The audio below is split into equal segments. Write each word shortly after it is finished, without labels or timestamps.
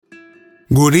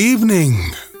Good evening.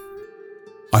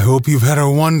 I hope you've had a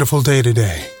wonderful day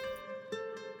today.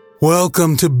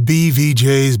 Welcome to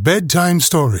BVJ's Bedtime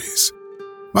Stories.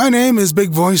 My name is Big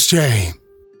Voice Jay,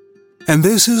 and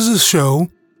this is a show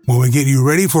where we get you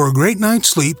ready for a great night's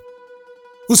sleep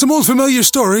with some old familiar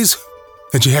stories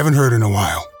that you haven't heard in a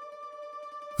while.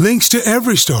 Links to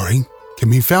every story can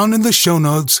be found in the show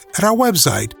notes at our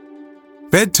website,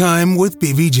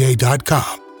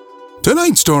 bedtimewithbvj.com.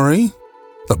 Tonight's story,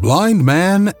 The Blind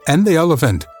Man and the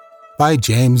Elephant, by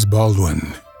James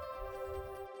Baldwin.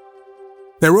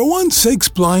 There were once 6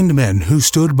 blind men who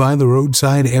stood by the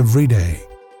roadside every day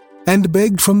and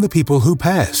begged from the people who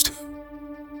passed.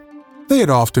 They had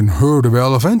often heard of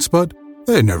elephants, but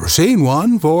they had never seen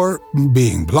one, for,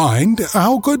 being blind,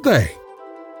 how could they?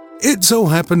 It so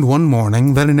happened one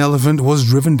morning that an elephant was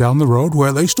driven down the road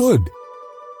where they stood.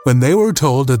 When they were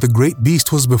told that the great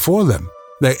beast was before them,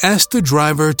 they asked the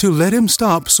driver to let him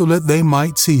stop so that they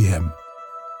might see him.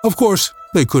 Of course,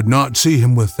 they could not see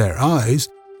him with their eyes,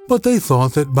 but they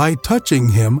thought that by touching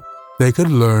him, they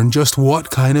could learn just what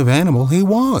kind of animal he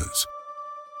was.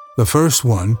 The first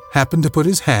one happened to put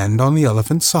his hand on the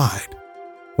elephant's side.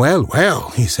 Well,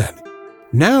 he said,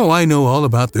 now I know all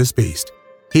about this beast.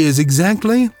 He is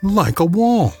exactly like a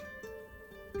wall.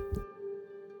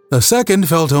 The second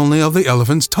felt only of the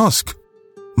elephant's tusk.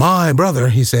 My brother,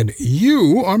 he said,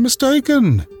 you are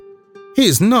mistaken. He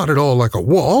is not at all like a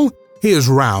wall. He is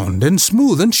round and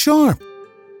smooth and sharp.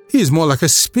 He is more like a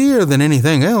spear than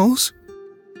anything else.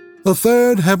 The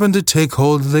third happened to take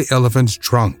hold of the elephant's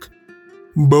trunk.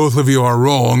 Both of you are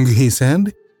wrong, he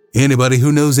said. Anybody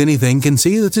who knows anything can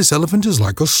see that this elephant is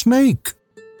like a snake.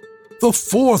 The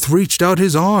fourth reached out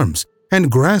his arms and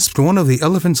grasped one of the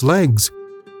elephant's legs.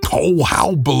 Oh,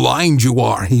 how blind you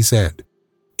are, he said.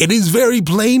 It is very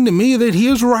plain to me that he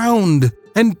is round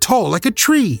and tall like a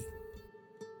tree.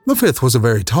 The fifth was a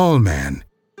very tall man,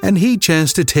 and he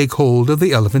chanced to take hold of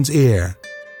the elephant's ear.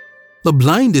 The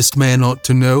blindest man ought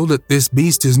to know that this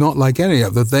beast is not like any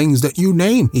of the things that you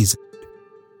name, he said.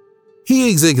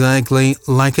 He is exactly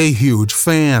like a huge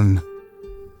fan.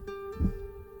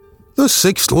 The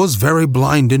sixth was very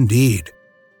blind indeed,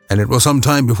 and it was some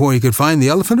time before he could find the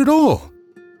elephant at all.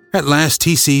 At last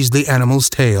he seized the animal's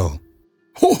tail.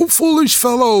 Oh, foolish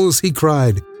fellows, he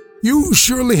cried, you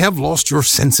surely have lost your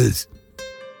senses.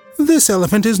 This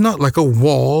elephant is not like a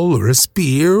wall or a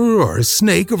spear or a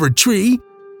snake or a tree,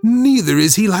 neither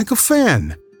is he like a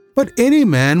fan. But any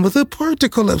man with a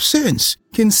particle of sense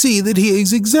can see that he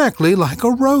is exactly like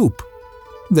a rope.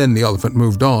 Then the elephant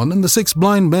moved on, and the 6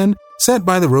 blind men sat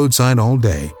by the roadside all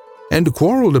day and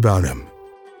quarreled about him.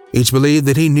 Each believed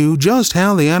that he knew just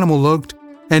how the animal looked,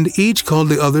 and each called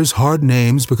the others hard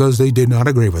names because they did not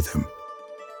agree with him.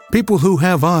 People who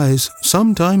have eyes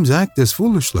sometimes act as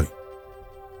foolishly.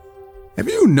 Have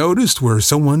you noticed where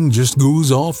someone just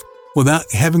goes off without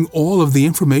having all of the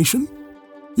information?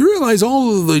 You realize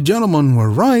all of the gentlemen were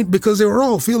right because they were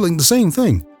all feeling the same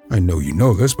thing. I know you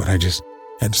know this, but I just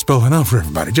had to spell it out for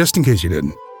everybody, just in case you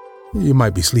didn't. You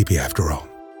might be sleepy after all.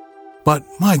 But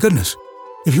my goodness,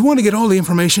 if you want to get all the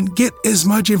information, get as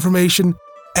much information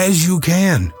as you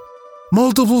can.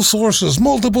 Multiple sources,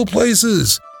 multiple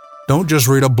places. Don't just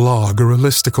read a blog or a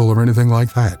listicle or anything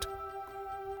like that.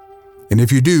 And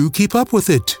if you do, keep up with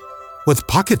it with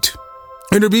Pocket.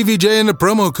 Enter BVJ in the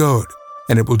promo code,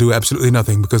 and it will do absolutely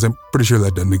nothing because I'm pretty sure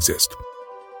that doesn't exist.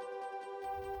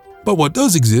 But what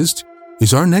does exist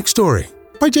is our next story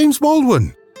by James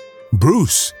Baldwin,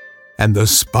 Bruce and the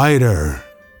Spider.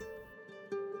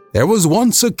 There was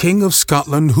once a king of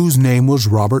Scotland whose name was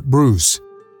Robert Bruce.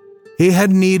 He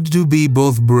had need to be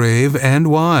both brave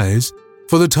and wise,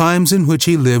 for the times in which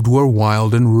he lived were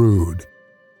wild and rude.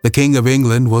 The King of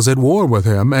England was at war with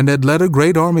him and had led a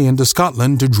great army into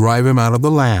Scotland to drive him out of the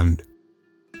land.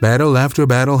 Battle after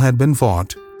battle had been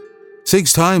fought.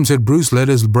 6 times had Bruce led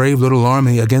his brave little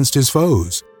army against his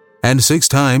foes, and 6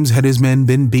 times had his men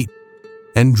been beaten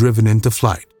and driven into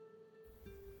flight.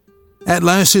 At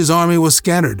last his army was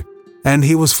scattered, and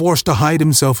he was forced to hide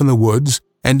himself in the woods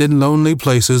and in lonely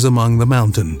places among the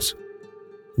mountains.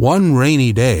 One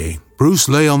rainy day, Bruce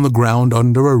lay on the ground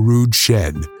under a rude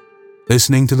shed,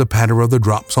 listening to the patter of the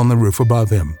drops on the roof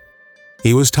above him.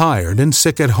 He was tired and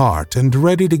sick at heart and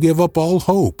ready to give up all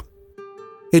hope.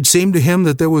 It seemed to him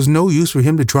that there was no use for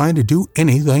him to try to do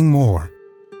anything more.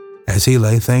 As he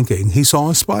lay thinking, he saw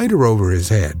a spider over his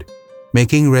head,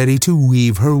 making ready to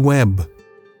weave her web.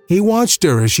 He watched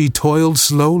her as she toiled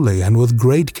slowly and with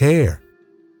great care.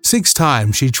 6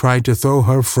 times she tried to throw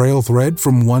her frail thread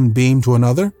from one beam to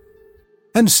another,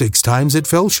 and 6 times it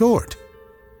fell short.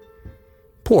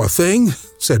 Poor thing,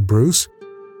 said Bruce.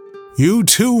 You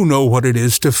too know what it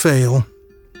is to fail."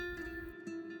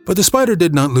 But the spider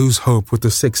did not lose hope with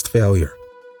the sixth failure.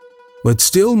 With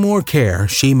still more care,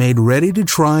 she made ready to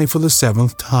try for the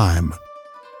seventh time.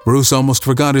 Bruce almost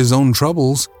forgot his own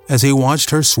troubles as he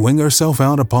watched her swing herself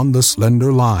out upon the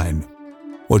slender line.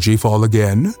 Would she fall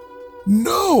again?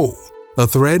 No! The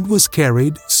thread was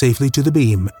carried safely to the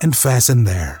beam and fastened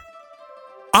there.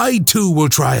 "I too will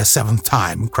try a seventh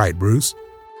time," cried Bruce.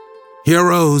 He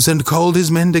arose and called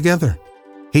his men together.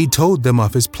 He told them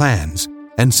of his plans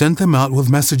and sent them out with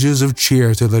messages of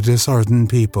cheer to the disheartened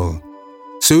people.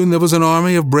 Soon there was an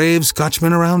army of brave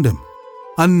Scotchmen around him.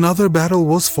 Another battle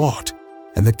was fought,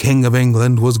 and the King of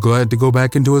England was glad to go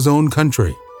back into his own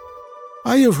country.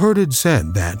 I have heard it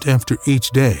said that after each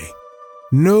day,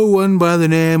 no one by the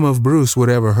name of Bruce would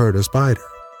ever hurt a spider.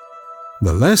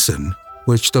 The lesson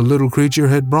which the little creature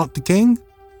had brought the king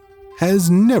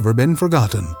has never been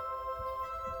forgotten.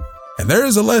 And there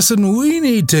is a lesson we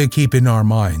need to keep in our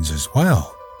minds as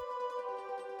well.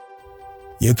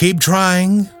 You keep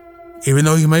trying, even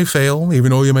though you may fail,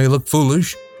 even though you may look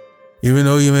foolish, even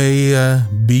though you may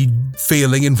be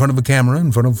failing in front of a camera,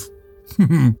 in front of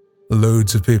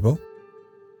loads of people.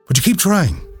 But you keep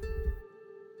trying.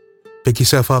 Pick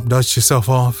yourself up, dust yourself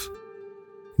off,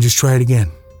 and just try it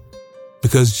again.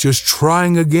 Because just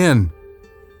trying again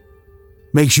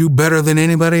makes you better than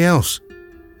anybody else.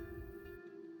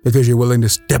 Because you're willing to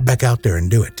step back out there and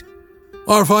do it.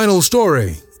 Our final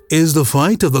story is The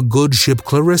Fight of the Good Ship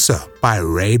Clarissa by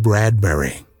Ray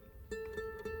Bradbury.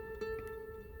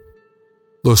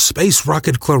 The space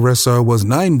rocket Clarissa was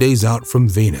 9 days out from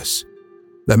Venus.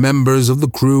 The members of the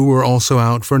crew were also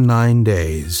out for 9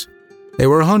 days. They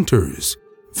were hunters,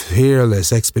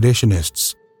 fearless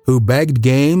expeditionists, who bagged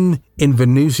game in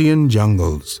Venusian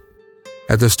jungles.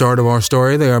 At the start of our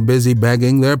story, they are busy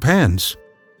bagging their pants,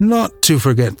 not to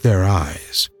forget their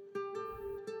eyes.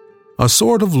 A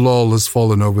sort of lull has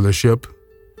fallen over the ship.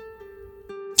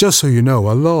 Just so you know,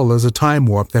 a lull is a time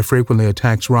warp that frequently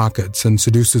attacks rockets and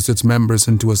seduces its members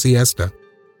into a siesta.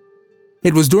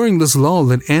 It was during this lull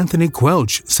that Anthony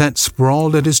Quelch sat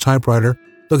sprawled at his typewriter,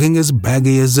 looking as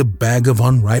baggy as a bag of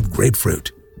unripe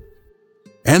grapefruit.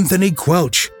 Anthony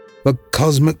Quelch, the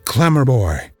cosmic clamor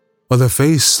boy, with a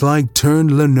face like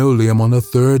turned linoleum on the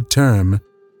third term,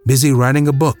 busy writing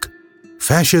a book,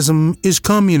 Fascism is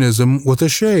Communism with a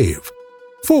Shave,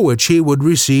 for which he would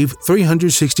receive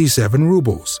 367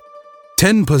 rubles,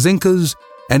 10 pazinkas,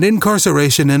 and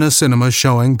incarceration in a cinema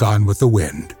showing Gone with the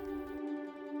Wind.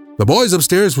 The boys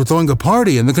upstairs were throwing a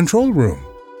party in the control room.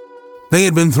 They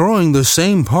had been throwing the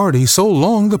same party so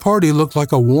long the party looked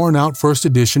like a worn-out first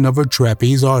edition of a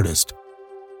trapeze artist.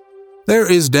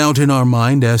 There is doubt in our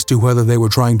mind as to whether they were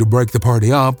trying to break the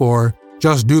party up or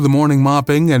just do the morning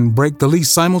mopping and break the lease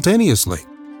simultaneously.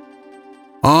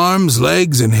 Arms,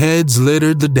 legs, and heads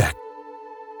littered the deck.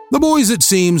 The boys, it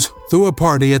seems, threw a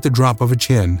party at the drop of a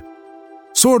chin.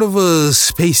 Sort of a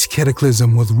space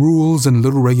cataclysm with rules and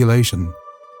little regulation.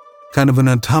 Kind of an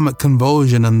atomic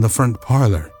convulsion in the front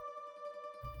parlor.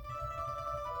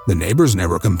 The neighbors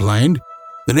never complained.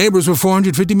 The neighbors were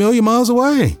 450 million miles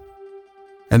away.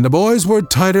 And the boys were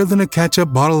tighter than a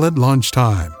ketchup bottle at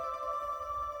lunchtime.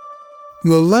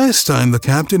 The last time the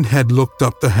captain had looked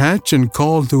up the hatch and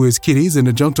called to his kiddies in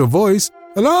a gentle voice,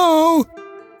 "Hello!"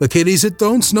 The kiddies had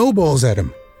thrown snowballs at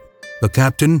him. The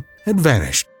captain had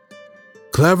vanished.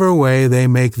 Clever way they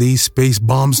make these space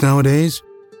bombs nowadays.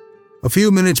 A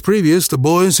few minutes previous, the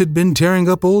boys had been tearing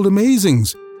up old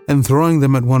amazings and throwing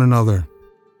them at one another.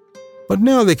 But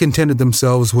now they contented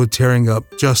themselves with tearing up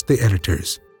just the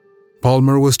editors.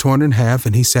 Palmer was torn in half,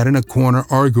 and he sat in a corner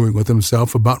arguing with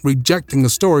himself about rejecting a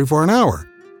story for an hour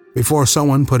before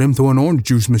someone put him through an orange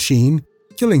juice machine,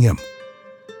 killing him.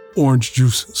 Orange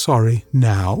juice, sorry,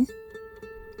 now?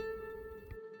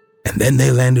 And then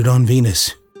they landed on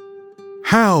Venus.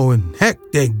 How in heck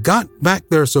they got back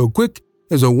there so quick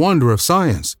is a wonder of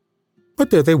science. But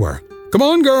there they were. "Come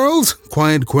on, girls,"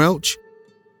 cried Quelch.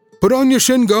 "Put on your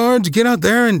shin guards, get out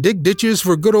there and dig ditches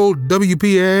for good old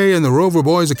WPA and the Rover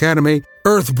Boys Academy,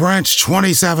 Earth Branch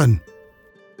 27.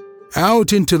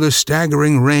 Out into the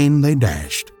staggering rain they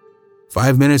dashed.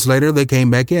 5 minutes later they came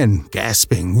back in,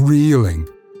 gasping, reeling.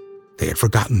 They had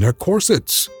forgotten their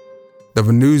corsets. The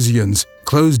Venusians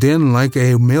closed in like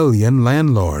a million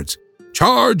landlords.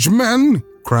 "Charge, men!"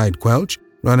 cried Quelch,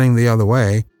 running the other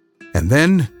way. And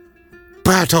then,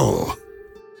 battle!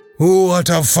 "What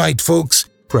a fight, folks!"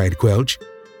 cried Quelch.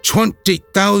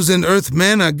 20,000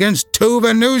 Earthmen against 2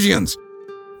 Venusians.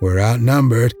 We're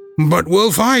outnumbered, but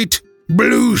we'll fight.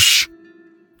 Bloosh!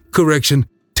 Correction,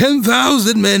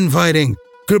 10,000 men fighting.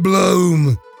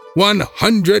 Kabloom!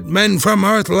 100 men from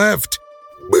Earth left.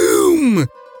 Boom!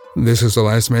 This is the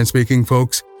last man speaking,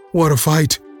 folks. What a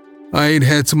fight. I ain't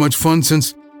had so much fun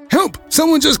since... Help!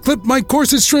 Someone just clipped my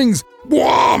corset strings!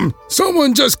 Wham!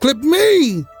 Someone just clipped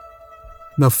me!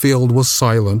 The field was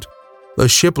silent. The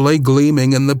ship lay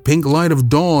gleaming in the pink light of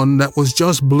dawn that was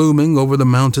just blooming over the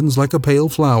mountains like a pale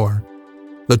flower.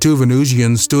 The two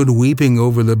Venusians stood weeping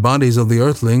over the bodies of the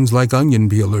Earthlings like onion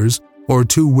peelers, or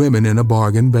two women in a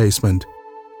bargain basement.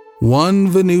 One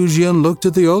Venusian looked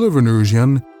at the other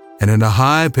Venusian, and in a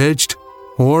high-pitched,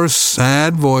 hoarse,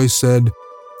 sad voice said,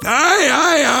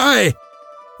 Aye!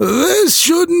 This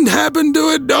shouldn't happen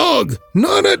to a dog,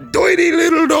 not a doity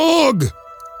little dog.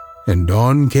 And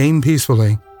dawn came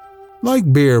peacefully,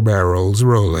 like beer barrels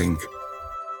rolling.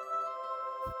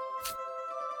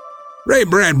 Ray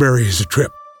Bradbury is a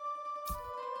trip.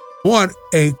 What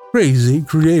a crazy,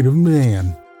 creative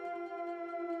man.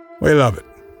 We love it.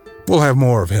 We'll have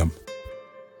more of him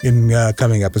in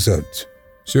coming episodes,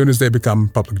 soon as they become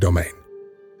public domain.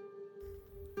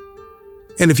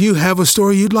 And if you have a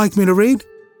story you'd like me to read,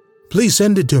 please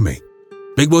send it to me,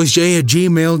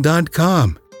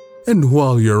 bigboysj@gmail.com. And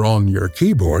while you're on your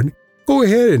keyboard, go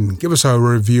ahead and give us a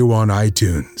review on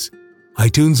iTunes.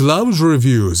 iTunes loves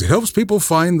reviews. It helps people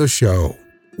find the show.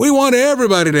 We want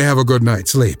everybody to have a good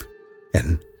night's sleep,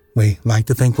 and we like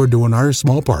to think we're doing our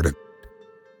small part of it.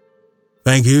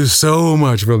 Thank you so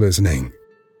much for listening.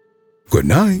 Good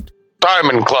night.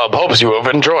 Diamond Club hopes you have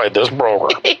enjoyed this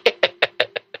program.